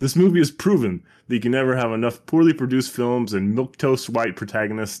 This movie has proven that you can never have enough poorly produced films and milquetoast white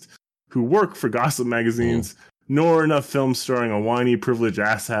protagonists who work for gossip magazines, nor enough films starring a whiny, privileged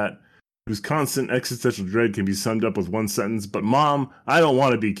asshat whose constant existential dread can be summed up with one sentence, but Mom, I don't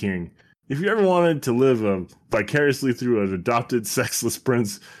want to be king. If you ever wanted to live vicariously through an adopted, sexless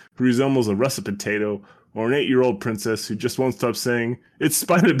prince who resembles a russet potato, or an 8-year-old princess who just won't stop saying, it's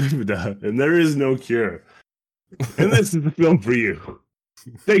spina bifida, and there is no cure. And this is the film for you.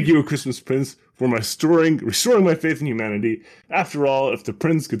 Thank you, A Christmas Prince, for restoring my faith in humanity. After all, if the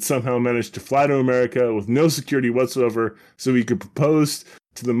prince could somehow manage to fly to America with no security whatsoever so he could propose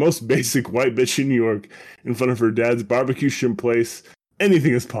to the most basic white bitch in New York in front of her dad's barbecue shrimp place,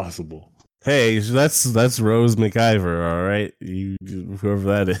 anything is possible. Hey, that's Rose McIver, all right? Whoever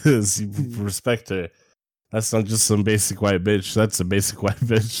that is, you respect her. That's not just some basic white bitch. That's a basic white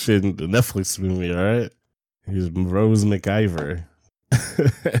bitch in the Netflix movie, all right? He's Rose McIver.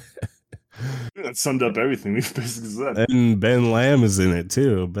 That summed up everything we've basically said. And Ben Lamb is in it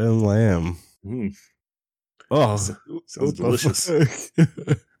too. Ben Lamb. Oh, sounds delicious.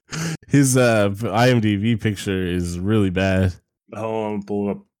 His IMDb picture is really bad. I'll pull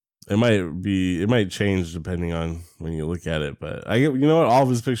it up. It might change depending on when you look at it, but you know what? All of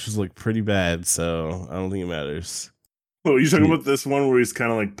his pictures look pretty bad, so I don't think it matters. Oh, you talking about this one where he's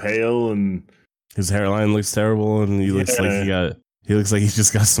kind of like pale and his hairline looks terrible, and he looks like he looks like he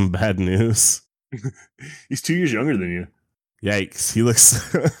just got some bad news. He's 2 years younger than you. Yikes! He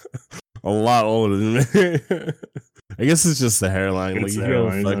looks a lot older than me. I guess it's just the hairline. Like, you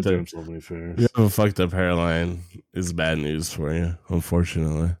have a fucked up hairline, is bad news for you,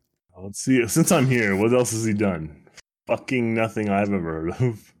 unfortunately. Let's see. Since I'm here, what else has he done? Fucking nothing I've ever heard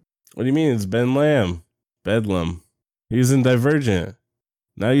of. What do you mean? It's Ben Lamb. Bedlam. He was in Divergent.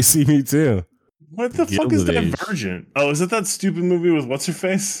 Now You See Me Too. What the fuck is Divergent? Oh, is it that stupid movie with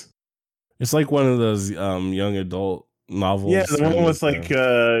what's-her-face? It's like one of those young adult novels. Yeah, the one with like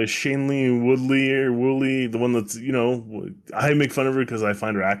Shailene Woodley, the one that's, I make fun of her because I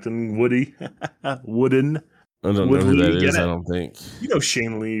find her acting wooden. I don't know who that is, I don't think. You know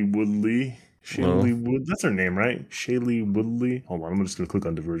Shailene Woodley. Wood, that's her name, right? Shailene Woodley. Hold on, I'm just going to click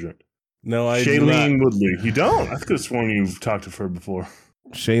on Divergent. No, I Shailene Woodley. You don't? I could have sworn you've talked to her before.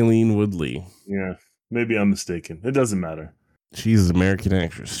 Shailene Woodley. Yeah, maybe I'm mistaken. It doesn't matter. She's an American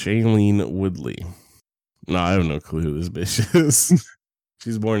actress. Shailene Woodley. No, I have no clue who this bitch is.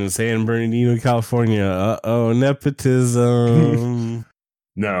 She's born in San Bernardino, California. Uh-oh, nepotism.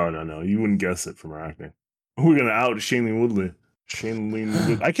 No. You wouldn't guess it from her acting. We're going to out Shailene Woodley.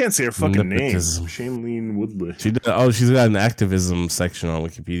 I can't say her fucking nepotism. Name. Shailene Woodley. She's got an activism section on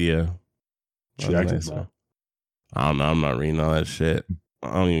Wikipedia. She acted well. I don't know. I'm not reading all that shit.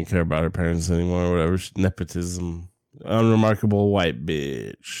 I don't even care about her parents anymore or whatever. Nepotism. Unremarkable white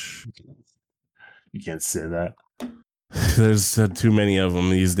bitch. You can't say that. There's too many of them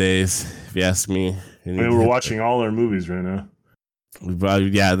these days, if you ask me. We're watching all our movies right now.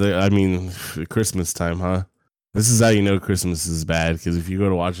 Christmas time, huh? This is how you know Christmas is bad, because if you go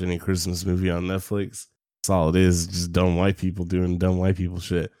to watch any Christmas movie on Netflix, that's all it is. Just dumb white people doing dumb white people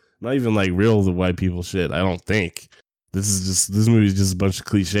shit. Not even like real white people shit, I don't think. This movie is just a bunch of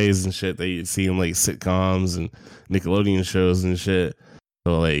cliches and shit that you see in like sitcoms and Nickelodeon shows and shit.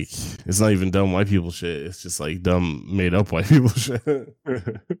 So like, it's not even dumb white people shit. It's just like dumb made up white people shit.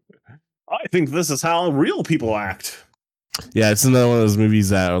 I think this is how real people act. Yeah, it's another one of those movies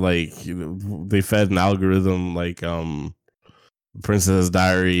that are like they fed an algorithm like Princess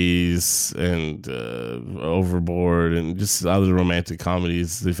Diaries and Overboard and just other romantic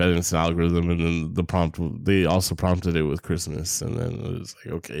comedies. They fed it into an algorithm, and then they also prompted it with Christmas, and then it was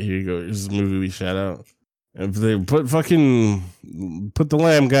like, okay, here you go. Here's the movie we shout out. If they put the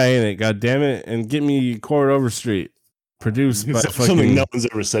Lamb guy in it, god damn it, and get me Court Overstreet, produced by something no one's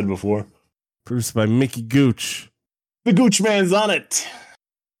ever said before. Produced by Mickey Gooch. The Gooch Man's on it.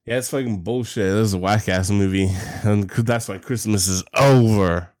 Yeah, it's fucking bullshit. This is a whack ass movie, and that's why Christmas is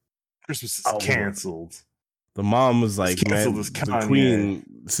over. Christmas is canceled. The mom was like, man, the queen.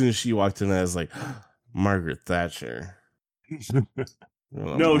 As soon as she walked in, I was like, Margaret Thatcher.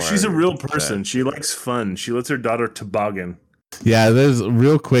 No, she's a real person. She likes fun. She lets her daughter toboggan. Yeah, there's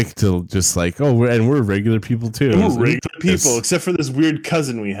real quick to just like, we're regular people too. We're regular people, except for this weird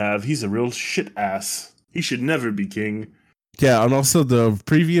cousin we have. He's a real shit ass. He should never be king. Yeah, and also the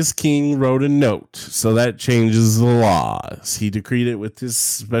previous king wrote a note, so that changes the laws. He decreed it with his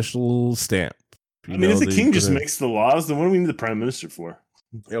special stamp. If the king just makes the laws, then what do we need the prime minister for?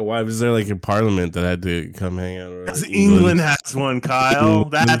 Yeah, why was there like a parliament that had to come hang out? Because England has one, Kyle.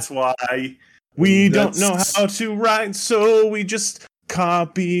 That's why. We don't know how to write, so we just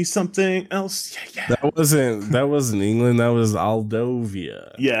copy something else. Yeah. That wasn't England. That was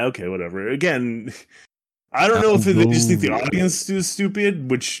Aldovia. Yeah. Okay. Whatever. Again, I don't know if they just think the audience is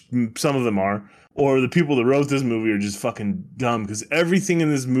stupid, which some of them are, or the people that wrote this movie are just fucking dumb. Because everything in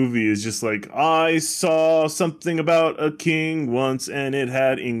this movie is just like, I saw something about a king once, and it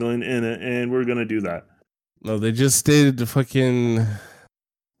had England in it, and we're gonna do that. No, they just did the fucking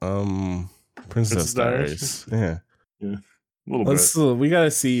Princess Diaries. Yeah. A little bit. We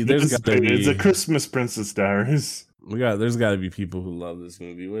gotta see. It's a Christmas Princess Diaries. There's got to be people who love this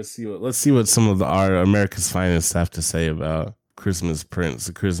movie. Let's see what some of our America's finest have to say about Christmas Prince,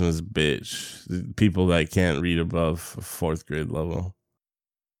 the Christmas bitch, the people that can't read above fourth grade level.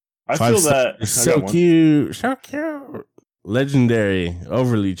 I feel that so cute, legendary,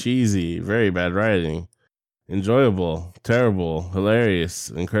 overly cheesy, very bad writing, enjoyable, terrible,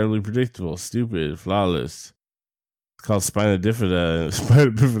 hilarious, incredibly predictable, stupid, flawless. It's called Spina Bifida. Spina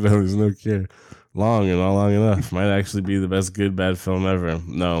Bifida, there's no cure. Long and not long enough. Might actually be the best good bad film ever.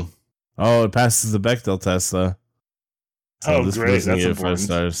 No. Oh, it passes the Bechdel test though. So this great. That's important. 5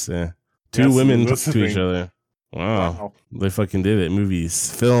 stars. Yeah. Two women talk to each other. Wow. They fucking did it.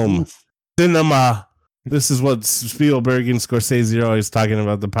 Movies, film, cinema. This is what Spielberg and Scorsese are always talking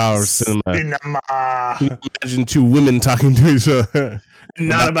about, the power of cinema. Imagine two women talking to each other.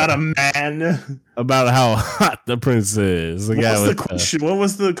 Not about a man. About how hot the prince is. What was the question? What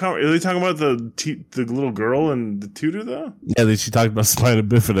was the? Are they talking about the little girl and the tutor though? Yeah, she talked about Spina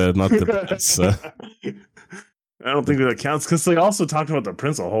Bifida, not the prince. I don't think that counts because they also talked about the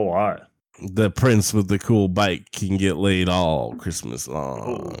prince a whole lot. The prince with the cool bike can get laid all Christmas long.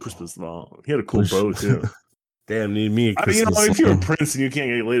 Oh, Christmas long. He had a cool bow too. Damn, need me a Christmas if you're a prince and you can't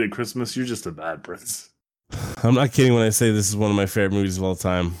get laid at Christmas, you're just a bad prince. I'm not kidding when I say this is one of my favorite movies of all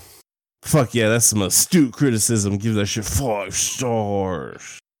time. Fuck yeah, that's some astute criticism. Give that shit 5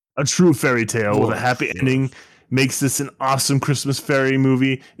 stars. A true fairy tale with a happy ending makes this an awesome Christmas fairy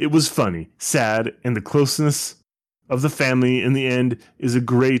movie. It was funny, sad, and the closeness of the family in the end is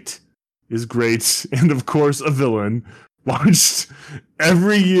great, and of course a villain. Watched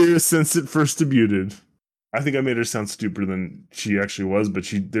every year since it first debuted. I think I made her sound stupider than she actually was, but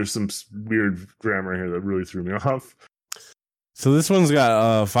there's some weird grammar here that really threw me off. So this one's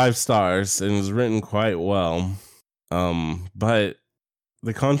got 5 stars and was written quite well. But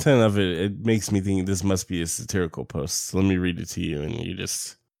the content of it makes me think this must be a satirical post. So let me read it to you, and it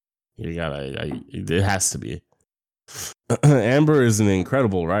has to be. Amber is an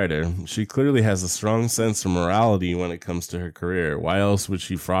incredible writer. She clearly has a strong sense of morality when it comes to her career. Why else would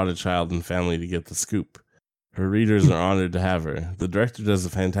she fraud a child and family to get the scoop? Her readers are honored to have her. The director does a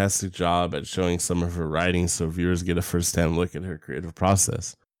fantastic job at showing some of her writing so viewers get a first-hand look at her creative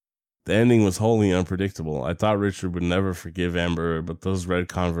process. The ending was wholly unpredictable. I thought Richard would never forgive Amber, but those red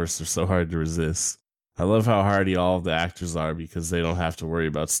Converse are so hard to resist. I love how hardy all of the actors are because they don't have to worry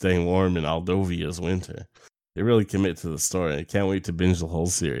about staying warm in Aldovia's winter. They really commit to the story. I can't wait to binge the whole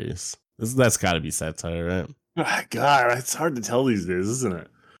series. That's got to be satire, right? God, it's hard to tell these days, isn't it?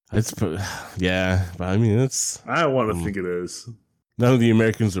 Yeah, but I mean, it's... I want to think it is. None of the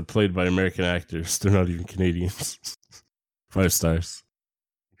Americans are played by American actors. They're not even Canadians. 5 stars.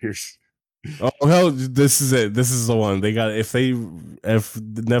 Oh, hell, this is it. This is the one. They got... If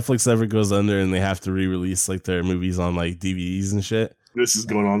Netflix ever goes under and they have to re-release, like, their movies on, like, DVDs and shit... This is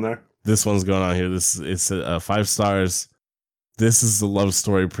going on there? This one's going on here. It's 5 stars. This is the love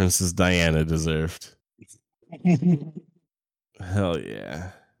story Princess Diana deserved. Hell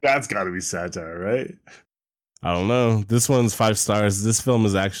yeah. That's got to be satire, right? I don't know. This one's 5 stars. This film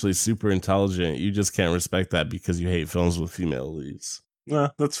is actually super intelligent. You just can't respect that because you hate films with female leads.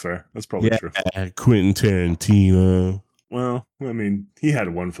 Well, that's fair. That's probably true. Quentin Tarantino. Well, I mean, he had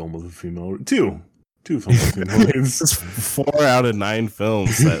one film with a female. Two films with female leads. It's 4 out of 9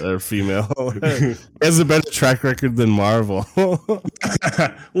 films that are female. He has a better track record than Marvel. Well,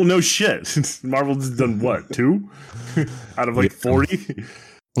 no shit. Marvel's done what, 2 out of like 40?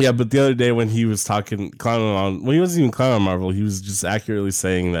 Yeah, but the other day when he was clowning on, well, he wasn't even clowning on Marvel. He was just accurately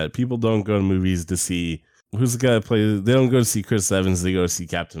saying that people don't go to movies to see, who's the guy that plays, they don't go to see Chris Evans, they go to see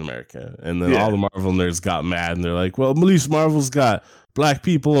Captain America. And then all the Marvel nerds got mad and they're like, well, at least Marvel's got black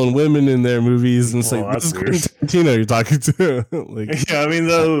people and women in their movies. And it's like, this is Quentin Tarantino you're talking to. Like, yeah, I mean,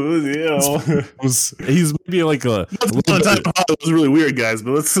 though, you know. He's maybe like a time was really weird, guys,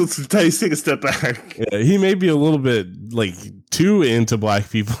 but let's take a step back. Yeah, he may be a little bit like too into black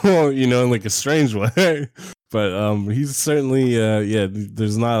people, you know, in like a strange way. But he's certainly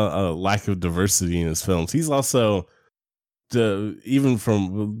there's not a lack of diversity in his films. He's also even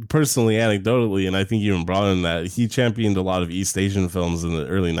from personally, anecdotally, and I think even broader than that, he championed a lot of East Asian films in the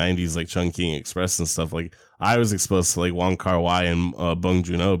early 90s, like Chungking Express and stuff. Like, I was exposed to like Wong Kar-wai and Bong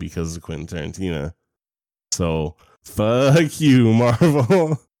Joon-ho because of Quentin Tarantino. So fuck you,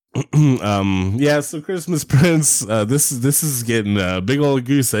 Marvel. So Christmas Prince, this is getting a big old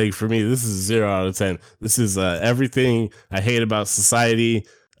goose egg for me. This is 0 out of 10. This is everything I hate about society,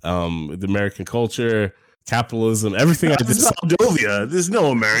 the American culture, capitalism, everything. This is Moldova. There's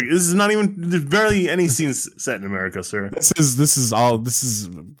no America. This is not even. There's barely any scenes set in America, sir. This is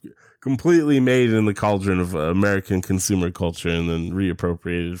completely made in the cauldron of American consumer culture and then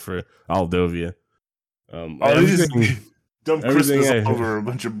reappropriated for Moldova. Dump Christmas over a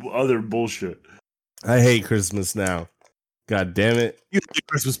bunch of other bullshit. I hate Christmas now. God damn it! You hated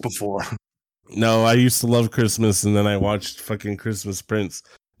Christmas before. No, I used to love Christmas, and then I watched fucking Christmas Prince.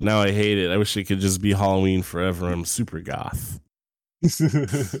 Now I hate it. I wish it could just be Halloween forever. I'm super goth.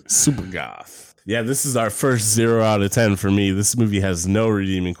 Super goth. Yeah, this is our first 0 out of 10 for me. This movie has no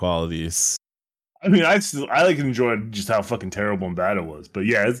redeeming qualities. I mean, I like enjoyed just how fucking terrible and bad it was. But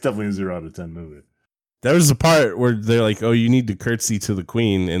yeah, it's definitely a 0 out of 10 movie. There was a part where they're like, "Oh, you need to curtsy to the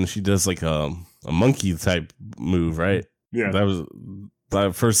queen," and she does like a monkey type move, right? Yeah.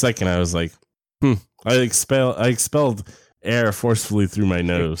 For a second, I was like, I expelled air forcefully through my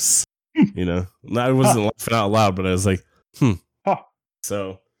nose. You know, I wasn't laughing out loud, but I was like,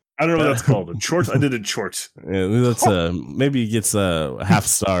 So I don't know what that's called. A short. I did a short. Yeah, that's maybe it gets a half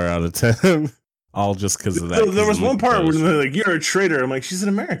star out of 10. All just because of that. There was one part where they're like, "You're a traitor." I'm like, "She's an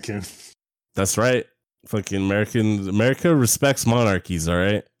American." That's right. Fucking America respects monarchies, all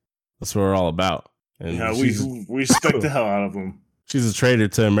right? That's what we're all about. And yeah, we respect the hell out of them. She's a traitor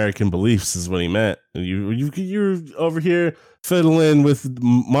to American beliefs, is what he meant. And you're over here fiddling with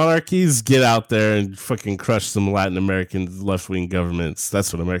monarchies. Get out there and fucking crush some Latin American left-wing governments.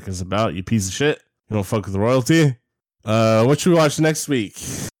 That's what America's about, you piece of shit. You don't fuck with royalty. What should we watch next week?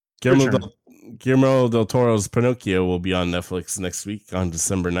 Guillermo del Toro's Pinocchio will be on Netflix next week on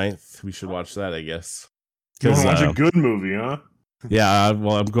December 9th. We should watch that, I guess. You want to watch a good movie, huh? Yeah,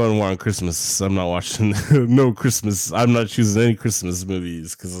 well, I'm going more on Christmas. I'm not watching no Christmas. I'm not choosing any Christmas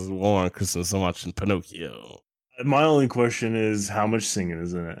movies because I'm on Christmas. I'm watching Pinocchio. My only question is, how much singing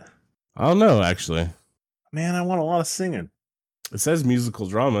is in it? I don't know, actually. Man, I want a lot of singing. It says musical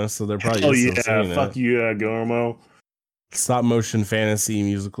drama, so they're probably fuck you, Guillermo. Stop motion fantasy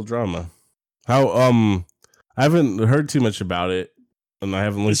musical drama. How I haven't heard too much about it. And I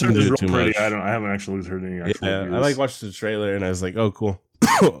haven't listened to it too much. I haven't actually heard any actual reviews. I like watched the trailer and I was like, oh, cool.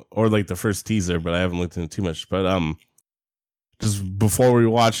 Or like the first teaser, but I haven't looked into it too much. But just before we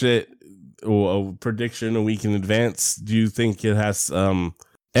watch it, a prediction a week in advance. Do you think it has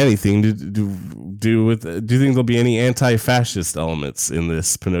anything to do with? Do you think there'll be any anti-fascist elements in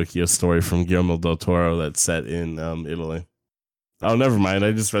this Pinocchio story from Guillermo del Toro that's set in Italy? Oh, never mind.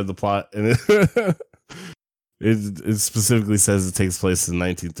 I just read the plot and It specifically says it takes place in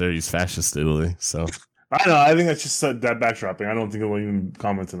 1930s fascist Italy. So I know. I think that's just that backdropping. I don't think it'll even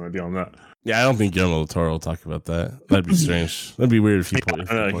comment on that. Yeah, I don't think Guillermo del Toro will talk about that. That'd be strange. That'd be weird if he put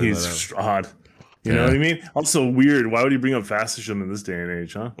it. He's odd. You know what I mean? Also weird. Why would he bring up fascism in this day and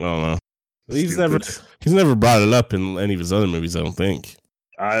age, huh? I don't know. He's never brought it up in any of his other movies, I don't think.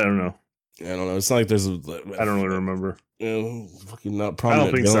 I don't know. I don't know. It's not like there's I don't really remember. Fucking not I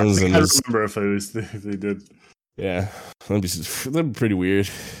prominent don't think so. villains. I don't remember if they did. Yeah, that'd be pretty weird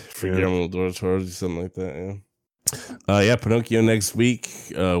for Guillermo del Toro to do something like that. Yeah, Pinocchio next week.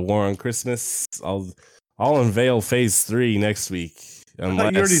 War on Christmas. I'll unveil Phase 3 next week. I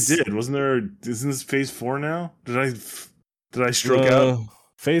thought you already did. Wasn't there? Isn't this Phase 4 now? Did I stroke out?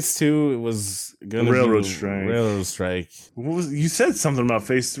 Phase 2 it was gonna Railroad be strike. Railroad strike. What was you said something about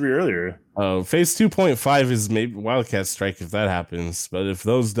Phase 3 earlier? Phase 2.5 is maybe Wildcat Strike if that happens, but if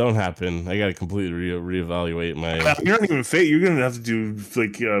those don't happen, I gotta completely reevaluate my. You're not even Phase. You're gonna have to do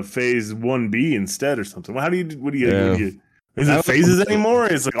like Phase 1B instead or something. Well, how do you? What do you? Is it phases anymore? Or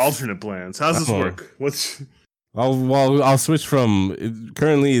it's like alternate plans. How does this work? I'll switch from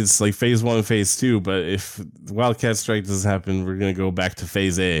currently it's like Phase 1, Phase 2, but if Wildcat Strike doesn't happen, we're gonna go back to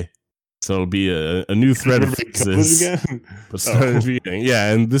Phase A. So it'll be a new thread of phases. But starting at the beginning.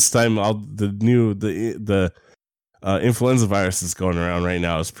 Yeah, and this time the influenza virus is going around right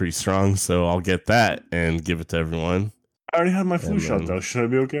now is pretty strong, so I'll get that and give it to everyone. I already had my flu shot though. Should I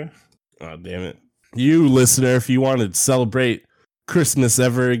be okay? Oh damn it. You listener, if you want to celebrate Christmas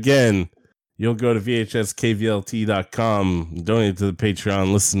ever again, you'll go to vhskvlt.com, donate to the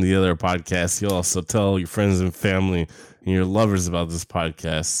Patreon, listen to the other podcasts. You'll also tell your friends and family and your lovers about this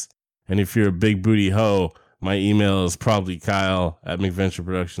podcast. And if you're a big booty hoe, my email is probably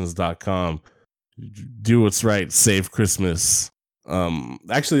kyle@mcventureproductions.com. Do what's right. Save Christmas.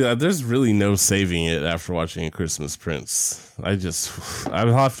 Actually, there's really no saving it after watching A Christmas Prince. I'll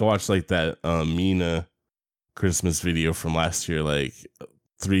have to watch like that Mina Christmas video from last year like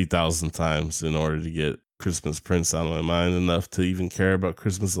 3,000 times in order to get Christmas Prince out of my mind enough to even care about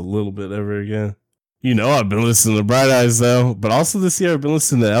Christmas a little bit ever again. You know, I've been listening to Bright Eyes though, but also this year I've been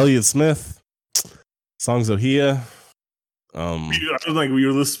listening to Elliott Smith, Songs of Hia. I was like, were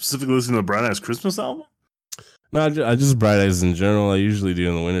you specifically listening to Bright Eyes Christmas album? No, I just Bright Eyes in general. I usually do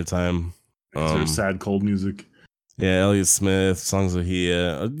in the wintertime. Sort of sad, cold music. Yeah, Elliott Smith, Songs of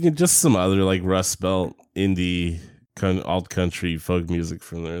Hia, just some other like Rust Belt indie alt country folk music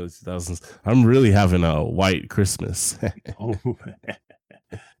from the early 2000s. I'm really having a white Christmas.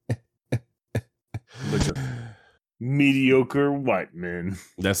 Like a mediocre white man.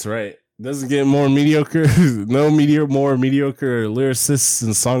 That's right. Doesn't get more mediocre. No more mediocre lyricists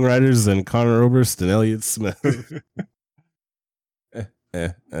and songwriters than Conor Oberst and Elliott Smith. All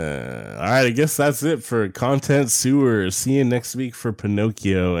right, I guess that's it for Content Sewer. See you next week for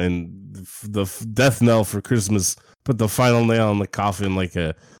Pinocchio and the death knell for Christmas. Put the final nail in the coffin like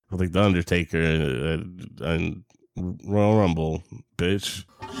the Undertaker and Royal Rumble, bitch.